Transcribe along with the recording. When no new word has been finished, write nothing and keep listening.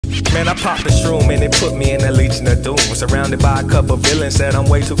Man, I popped the shroom and it put me in a legion of doom. Surrounded by a couple villains that I'm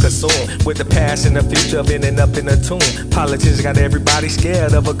way too consumed with the past and the future of ending up in a tomb. Politics got everybody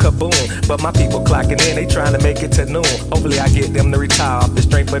scared of a kaboom, but my people clocking in, they trying to make it to noon. Hopefully I get them to retire off the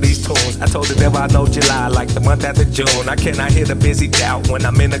strength of these tunes. I told the devil I know July like the month after June. I cannot hear the busy doubt when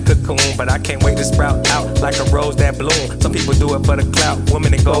I'm in a cocoon, but I can't wait to sprout out like a rose that bloom. Some people do it for the clout,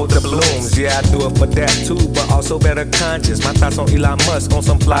 women and gold the blooms. Yeah, I do it for that too, but also better conscious. My thoughts on Elon Musk on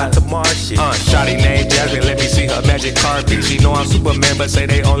some fly to Mars shit. Shawty named Jasmine, let me see her magic carpet. She know I'm Superman, but say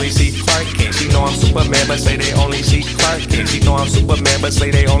they only see Clark Kent. She know I'm Superman, but say they only see Clark Kent. She know I'm Superman, but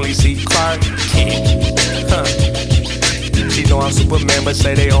say they only see Clark Kent. She know I'm Superman, but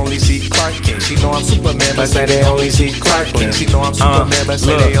say they only see Clark Kent. She know I'm Superman, but say they only see Clark Kent. She know I'm Superman, but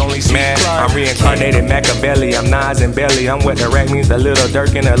say they only see Clark Kent. I'm reincarnated Machiavelli, I'm Nas and Belly. I'm what the rap means to Little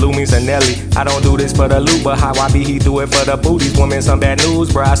Dirk and the Lou means to Nelly. I don't do this for the loot, but how I be, he do it for the booties. Women, some bad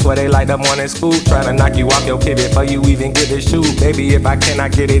news, bro, I swear they like the morning school. Trying to knock you off your pivot before you even get the shoe. Baby, if I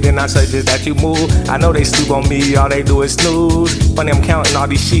cannot get it, then I suggest that you move. I know they sleep on me, all they do is snooze. Funny, I'm counting all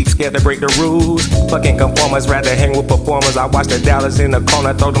these sheep, scared to break the rules. Fucking conformers, rather hang with performers. I watch the Dallas in the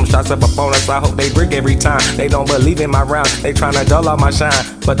corner, throw them shots up opponents. I hope they brick every time. They don't believe in my round, they tryna dull all my shine,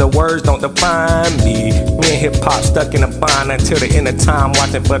 but the words don't define me. Me and hip hop stuck in a bind until the end of time,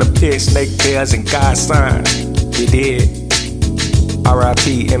 watching for the pig, snake bears, and God's sign. You did.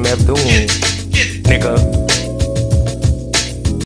 R.I.P. MF Doom, nigga.